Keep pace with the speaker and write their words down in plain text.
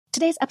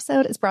Today's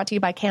episode is brought to you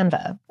by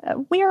Canva.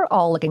 We're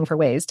all looking for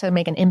ways to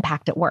make an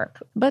impact at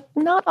work, but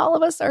not all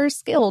of us are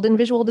skilled in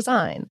visual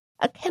design.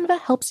 Canva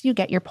helps you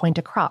get your point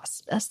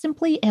across,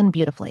 simply and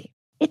beautifully.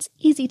 It's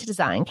easy to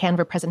design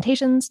Canva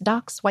presentations,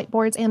 docs,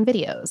 whiteboards, and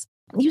videos.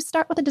 You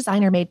start with a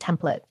designer-made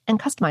template and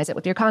customize it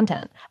with your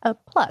content.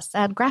 Plus,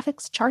 add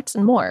graphics, charts,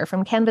 and more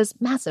from Canva's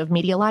massive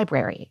media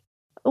library.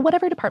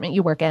 Whatever department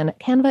you work in,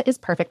 Canva is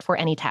perfect for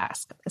any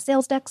task.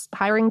 Sales decks,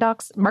 hiring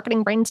docs,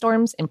 marketing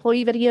brainstorms,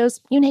 employee videos,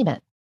 you name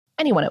it.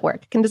 Anyone at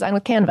work can design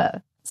with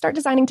Canva. Start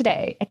designing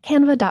today at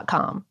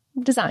canva.com.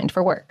 Designed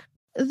for work.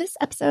 This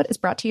episode is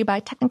brought to you by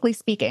Technically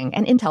Speaking,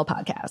 an Intel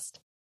podcast.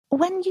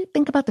 When you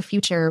think about the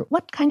future,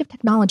 what kind of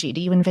technology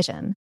do you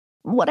envision?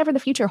 Whatever the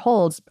future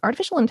holds,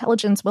 artificial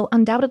intelligence will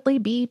undoubtedly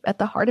be at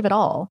the heart of it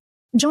all.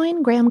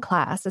 Join Graham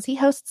Class as he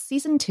hosts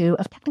Season 2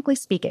 of Technically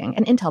Speaking,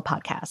 an Intel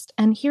podcast,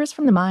 and hears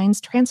from the minds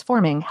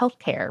transforming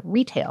healthcare,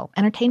 retail,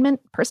 entertainment,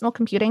 personal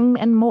computing,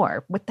 and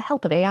more with the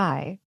help of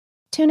AI.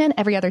 Tune in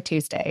every other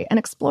Tuesday and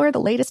explore the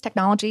latest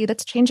technology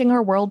that's changing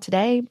our world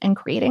today and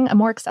creating a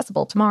more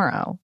accessible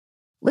tomorrow.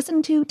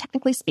 Listen to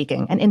Technically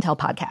Speaking, an Intel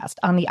podcast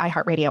on the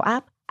iHeartRadio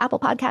app, Apple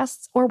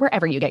Podcasts, or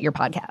wherever you get your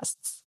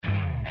podcasts.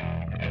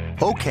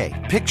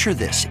 Okay, picture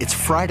this. It's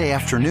Friday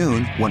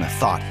afternoon when a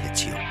thought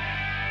hits you.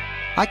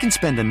 I can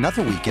spend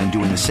another weekend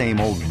doing the same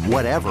old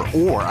whatever,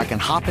 or I can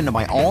hop into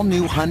my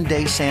all-new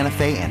Hyundai Santa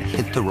Fe and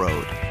hit the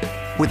road.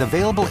 With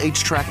available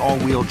H-Track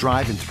all-wheel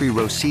drive and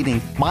 3-row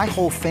seating, my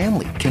whole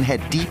family can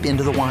head deep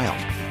into the wild.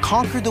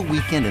 Conquer the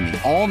weekend in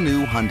the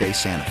all-new Hyundai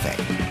Santa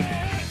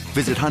Fe.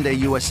 Visit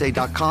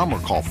HyundaiUSA.com or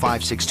call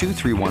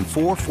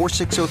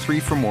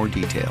 562-314-4603 for more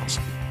details.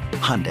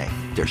 Hyundai,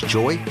 there's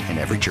joy in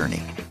every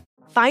journey.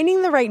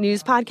 Finding the right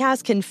news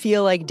podcast can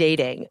feel like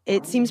dating.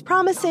 It seems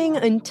promising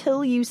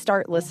until you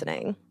start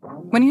listening.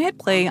 When you hit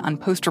play on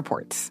Post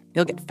Reports,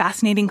 you'll get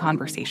fascinating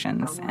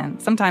conversations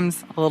and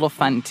sometimes a little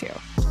fun, too.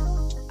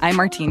 I'm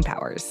Martine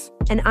Powers.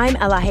 And I'm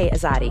Elahe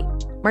Azadi.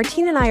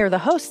 Martine and I are the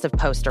hosts of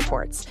Post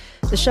Reports.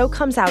 The show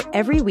comes out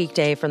every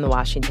weekday from The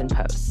Washington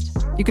Post.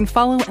 You can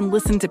follow and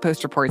listen to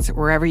Post Reports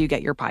wherever you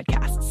get your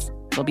podcasts.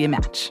 It'll be a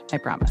match, I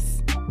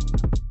promise.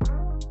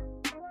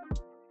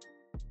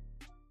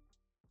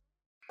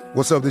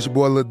 What's up, this your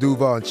boy Lil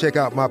Duval, and check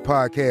out my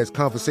podcast,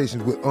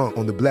 Conversations with Unc,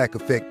 on the Black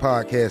Effect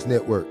Podcast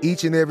Network.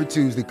 Each and every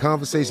Tuesday,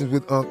 Conversations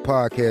with Unc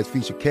podcast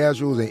feature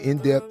casuals and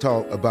in-depth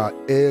talk about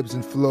ebbs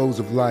and flows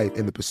of life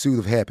and the pursuit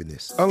of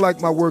happiness.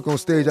 Unlike my work on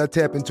stage, I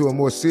tap into a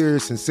more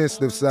serious and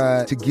sensitive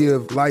side to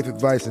give life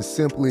advice and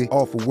simply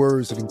offer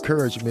words of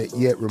encouragement,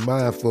 yet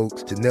remind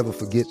folks to never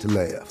forget to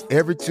laugh.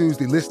 Every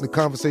Tuesday, listen to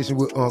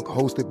Conversations with Unc,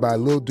 hosted by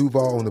Lil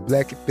Duval on the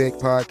Black Effect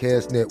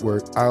Podcast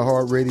Network,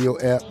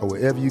 iHeartRadio app, or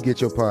wherever you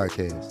get your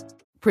podcasts.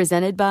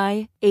 Presented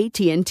by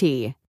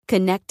AT&T.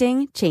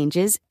 Connecting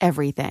changes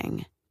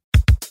everything.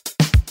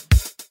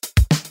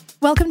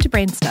 Welcome to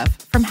Brain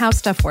Stuff from How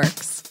Stuff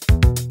Works.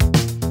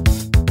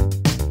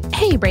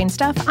 Hey, Brain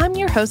Stuff, I'm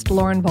your host,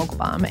 Lauren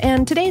Vogelbaum,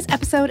 and today's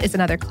episode is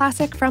another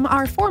classic from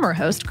our former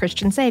host,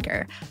 Christian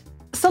Sager.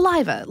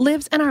 Saliva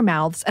lives in our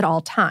mouths at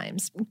all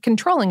times.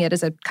 Controlling it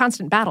is a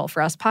constant battle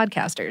for us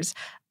podcasters.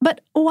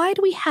 But why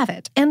do we have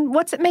it, and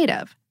what's it made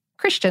of?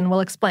 Christian will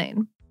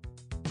explain.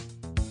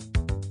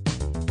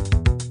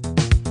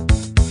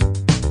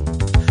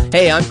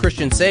 Hey, I'm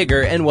Christian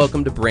Sager, and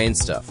welcome to Brain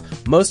Stuff.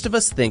 Most of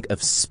us think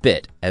of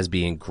spit as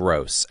being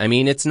gross. I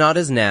mean, it's not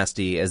as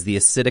nasty as the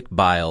acidic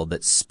bile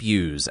that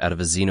spews out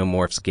of a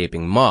xenomorph's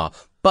gaping maw,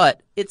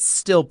 but it's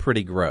still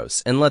pretty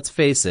gross. And let's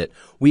face it,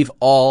 we've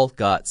all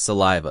got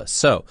saliva.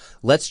 So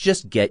let's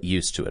just get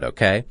used to it,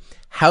 okay?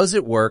 How's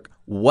it work?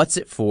 What's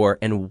it for?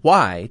 And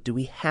why do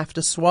we have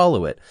to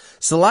swallow it?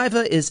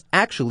 Saliva is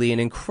actually an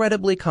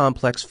incredibly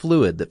complex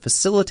fluid that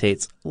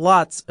facilitates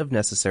lots of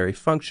necessary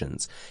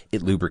functions.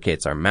 It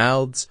lubricates our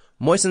mouths,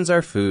 moistens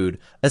our food,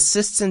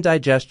 assists in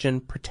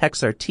digestion,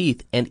 protects our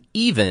teeth, and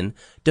even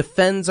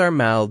defends our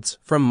mouths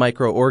from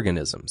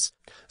microorganisms.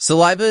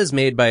 Saliva is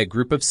made by a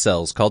group of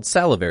cells called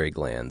salivary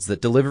glands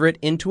that deliver it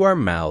into our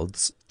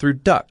mouths through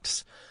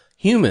ducts.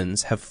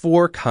 Humans have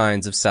 4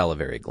 kinds of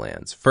salivary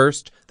glands.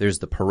 First, there's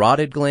the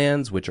parotid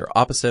glands, which are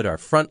opposite our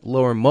front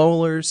lower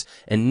molars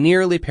and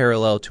nearly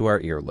parallel to our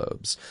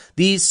earlobes.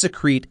 These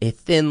secrete a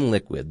thin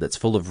liquid that's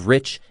full of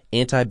rich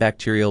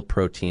antibacterial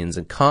proteins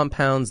and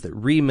compounds that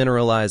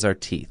remineralize our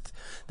teeth.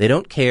 They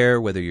don't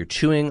care whether you're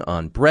chewing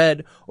on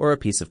bread or a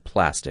piece of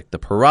plastic. The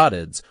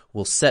parotids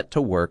will set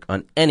to work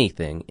on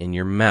anything in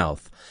your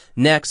mouth.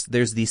 Next,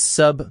 there's the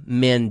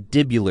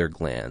submandibular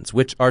glands,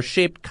 which are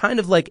shaped kind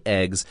of like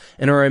eggs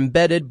and are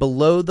embedded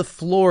below the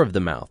floor of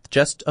the mouth,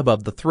 just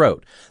above the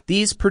throat.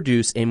 These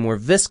produce a more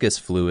viscous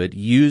fluid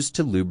used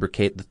to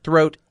lubricate the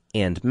throat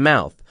and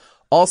mouth.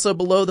 Also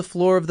below the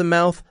floor of the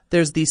mouth,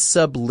 there's the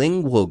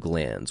sublingual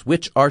glands,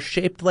 which are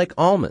shaped like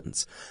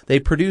almonds.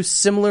 They produce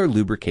similar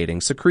lubricating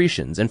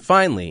secretions. And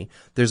finally,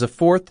 there's a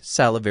 4th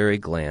salivary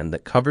gland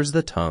that covers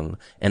the tongue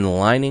and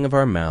lining of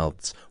our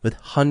mouths with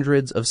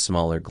hundreds of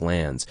smaller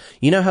glands.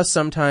 You know how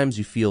sometimes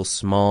you feel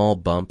small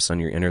bumps on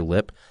your inner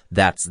lip?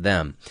 That's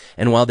them.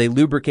 And while they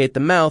lubricate the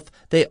mouth,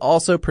 they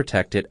also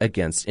protect it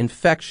against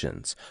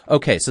infections.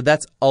 Okay, so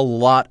that's a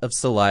lot of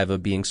saliva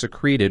being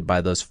secreted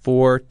by those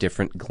 4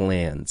 different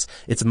glands.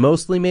 It's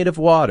mostly made of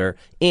water,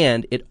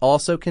 and it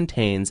also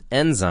contains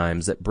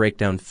enzymes that break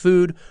down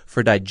food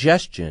for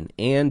digestion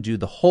and do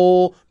the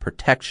whole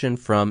protection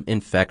from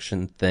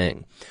infection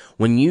thing.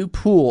 When you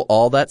pool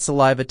all that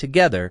saliva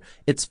together,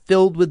 it's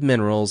filled with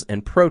minerals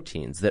and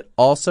proteins that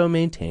also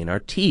maintain our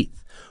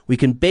teeth. We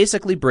can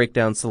basically break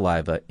down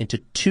saliva into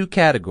 2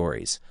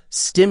 categories,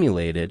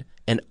 stimulated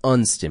and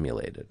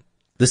unstimulated.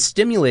 The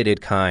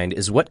stimulated kind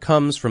is what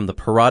comes from the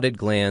parotid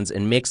glands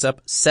and makes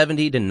up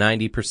 70 to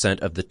 90%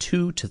 of the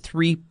 2 to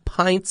 3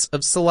 pints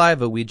of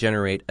saliva we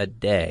generate a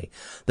day.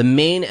 The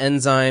main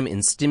enzyme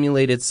in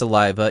stimulated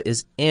saliva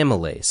is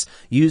amylase,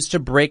 used to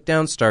break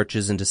down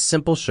starches into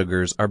simple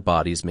sugars our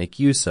bodies make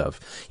use of.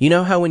 You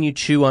know how when you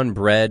chew on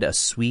bread, a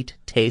sweet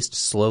taste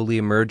slowly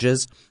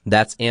emerges?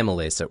 That's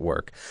amylase at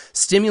work.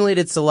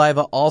 Stimulated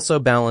saliva also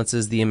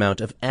balances the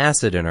amount of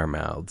acid in our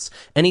mouths.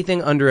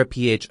 Anything under a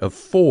pH of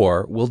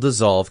 4 will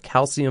dissolve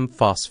calcium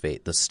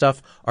phosphate, the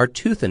stuff our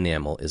tooth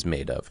enamel is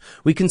made of.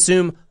 We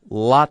consume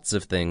lots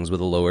of things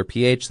with a lower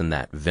pH than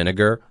that.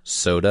 Vinegar,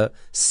 soda,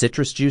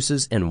 citrus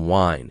juices, and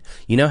wine.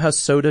 You know how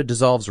soda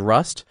dissolves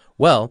rust?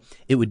 Well,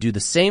 it would do the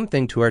same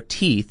thing to our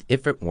teeth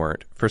if it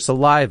weren't for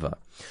saliva.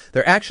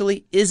 There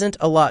actually isn't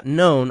a lot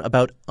known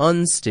about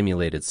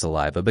unstimulated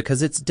saliva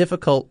because it's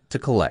difficult to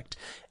collect.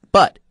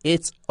 But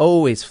it's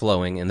always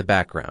flowing in the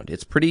background.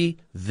 It's pretty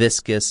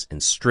viscous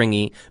and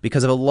stringy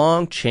because of a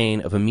long chain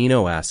of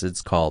amino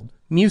acids called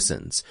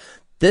mucins.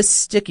 This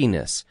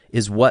stickiness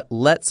is what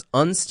lets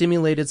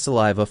unstimulated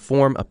saliva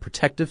form a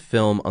protective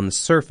film on the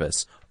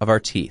surface of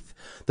our teeth.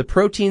 The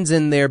proteins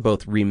in there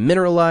both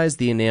remineralize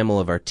the enamel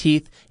of our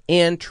teeth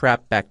and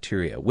trap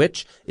bacteria,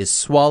 which is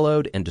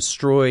swallowed and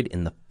destroyed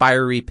in the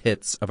fiery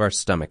pits of our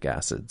stomach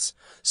acids.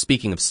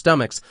 Speaking of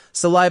stomachs,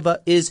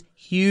 saliva is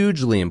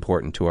hugely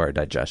important to our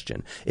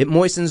digestion. It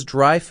moistens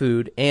dry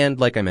food, and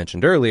like I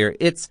mentioned earlier,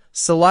 it's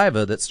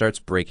saliva that starts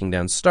breaking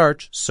down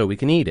starch so we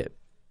can eat it.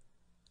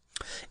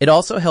 It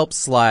also helps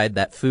slide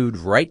that food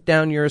right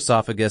down your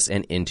esophagus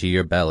and into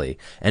your belly.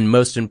 And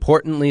most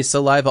importantly,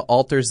 saliva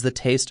alters the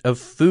taste of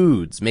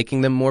foods, making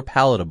them more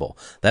palatable.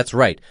 That's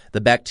right. The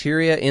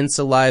bacteria in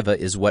saliva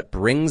is what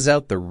brings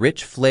out the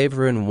rich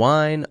flavor in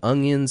wine,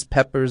 onions,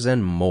 peppers,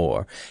 and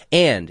more.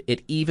 And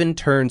it even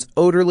turns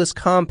odorless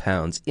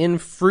compounds in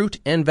fruit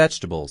and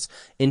vegetables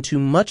into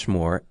much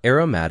more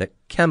aromatic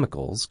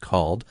chemicals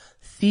called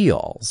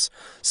thiols.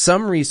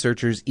 Some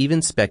researchers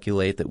even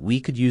speculate that we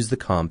could use the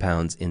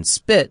compounds in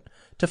spit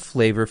to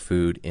flavor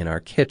food in our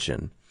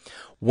kitchen.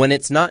 When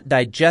it's not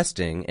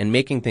digesting and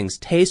making things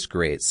taste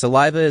great,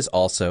 saliva is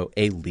also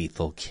a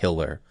lethal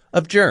killer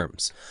of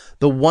germs.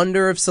 The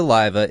wonder of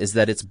saliva is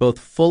that it's both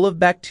full of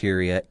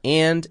bacteria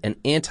and an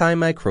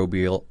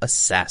antimicrobial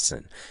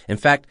assassin. In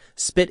fact,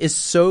 spit is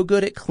so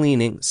good at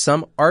cleaning,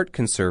 some art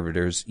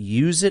conservators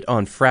use it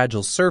on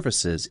fragile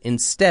surfaces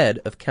instead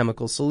of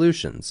chemical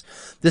solutions.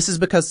 This is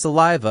because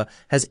saliva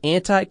has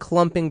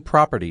anti-clumping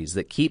properties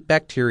that keep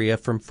bacteria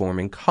from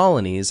forming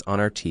colonies on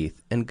our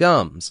teeth and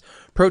gums.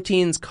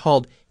 Proteins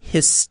called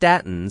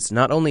histatins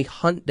not only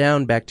hunt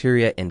down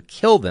bacteria and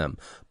kill them,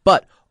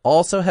 but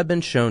also have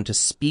been shown to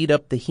speed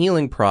up the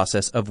healing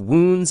process of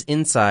wounds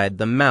inside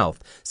the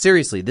mouth.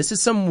 Seriously, this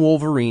is some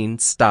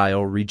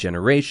Wolverine-style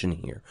regeneration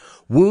here.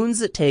 Wounds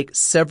that take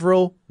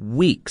several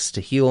weeks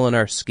to heal on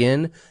our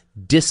skin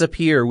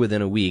disappear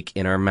within a week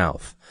in our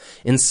mouth.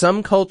 In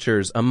some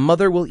cultures, a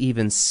mother will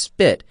even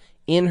spit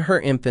in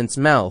her infant's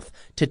mouth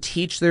to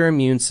teach their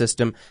immune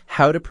system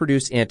how to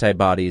produce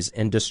antibodies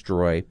and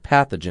destroy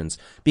pathogens.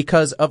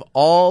 Because of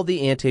all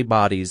the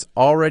antibodies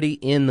already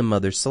in the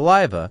mother's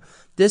saliva,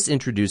 this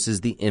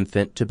introduces the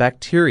infant to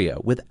bacteria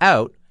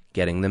without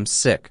getting them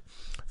sick.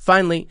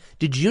 Finally,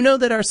 did you know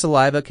that our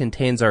saliva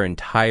contains our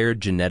entire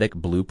genetic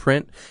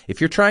blueprint? If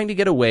you're trying to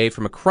get away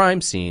from a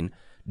crime scene,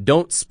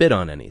 don't spit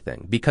on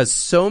anything, because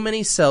so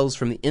many cells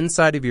from the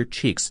inside of your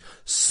cheeks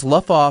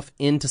slough off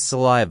into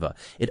saliva.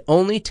 It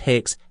only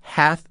takes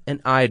half an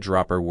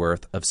eyedropper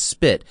worth of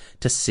spit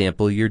to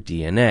sample your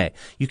DNA.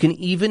 You can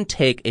even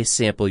take a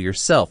sample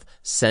yourself,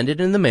 send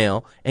it in the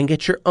mail, and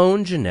get your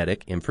own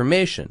genetic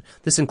information.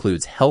 This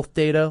includes health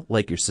data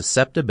like your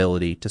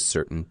susceptibility to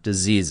certain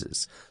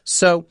diseases.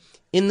 So,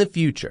 in the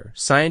future,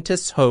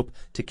 scientists hope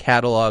to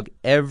catalog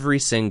every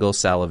single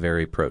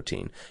salivary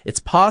protein. It's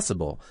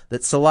possible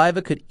that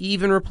saliva could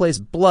even replace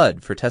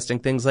blood for testing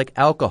things like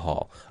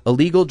alcohol,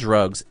 illegal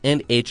drugs,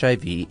 and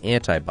HIV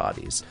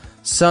antibodies.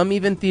 Some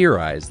even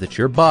theorize that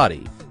your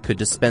body could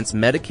dispense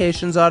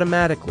medications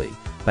automatically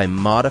by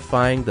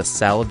modifying the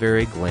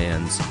salivary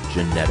glands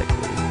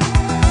genetically.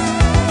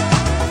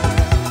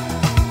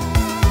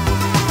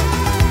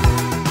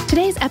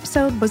 Today's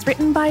episode was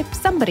written by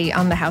somebody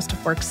on the How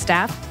Stuff Works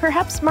staff,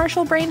 perhaps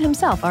Marshall Brain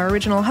himself, our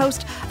original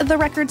host. The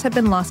records have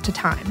been lost to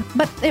time,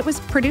 but it was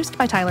produced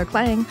by Tyler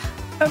Klang.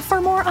 For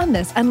more on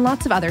this and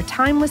lots of other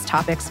timeless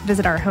topics,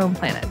 visit our home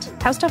planet,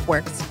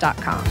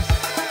 howstuffworks.com.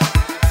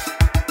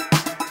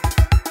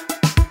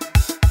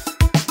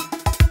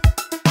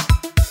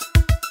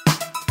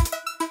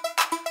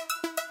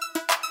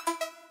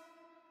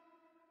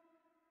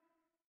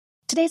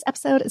 Today's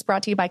episode is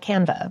brought to you by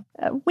Canva.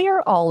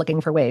 We're all looking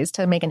for ways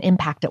to make an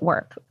impact at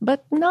work,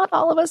 but not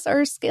all of us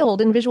are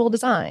skilled in visual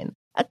design.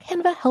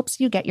 Canva helps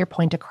you get your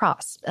point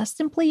across,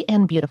 simply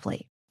and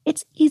beautifully.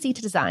 It's easy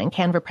to design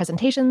Canva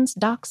presentations,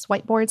 docs,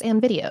 whiteboards,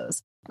 and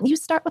videos. You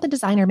start with a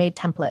designer-made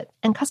template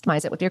and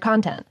customize it with your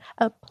content.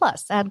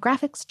 Plus, add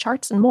graphics,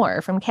 charts, and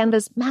more from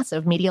Canva's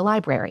massive media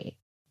library.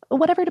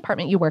 Whatever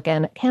department you work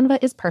in,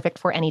 Canva is perfect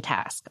for any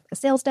task.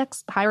 Sales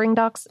decks, hiring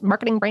docs,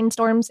 marketing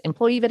brainstorms,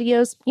 employee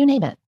videos, you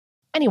name it.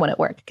 Anyone at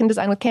work can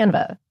design with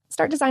Canva.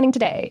 Start designing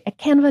today at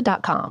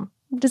canva.com.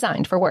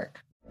 Designed for work.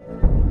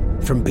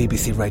 From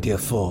BBC Radio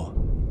 4,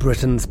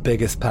 Britain's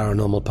biggest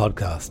paranormal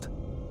podcast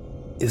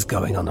is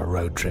going on a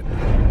road trip.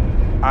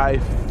 I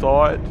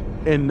thought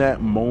in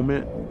that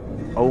moment,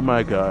 oh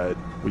my God,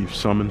 we've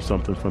summoned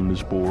something from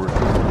this board.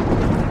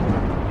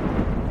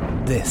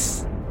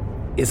 This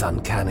is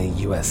Uncanny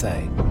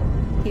USA.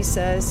 He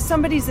says,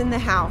 somebody's in the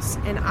house,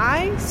 and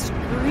I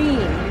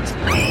screamed.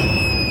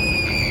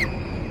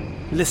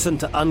 Listen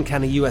to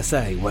Uncanny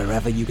USA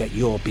wherever you get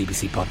your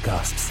BBC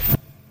podcasts,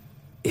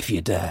 if you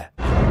dare.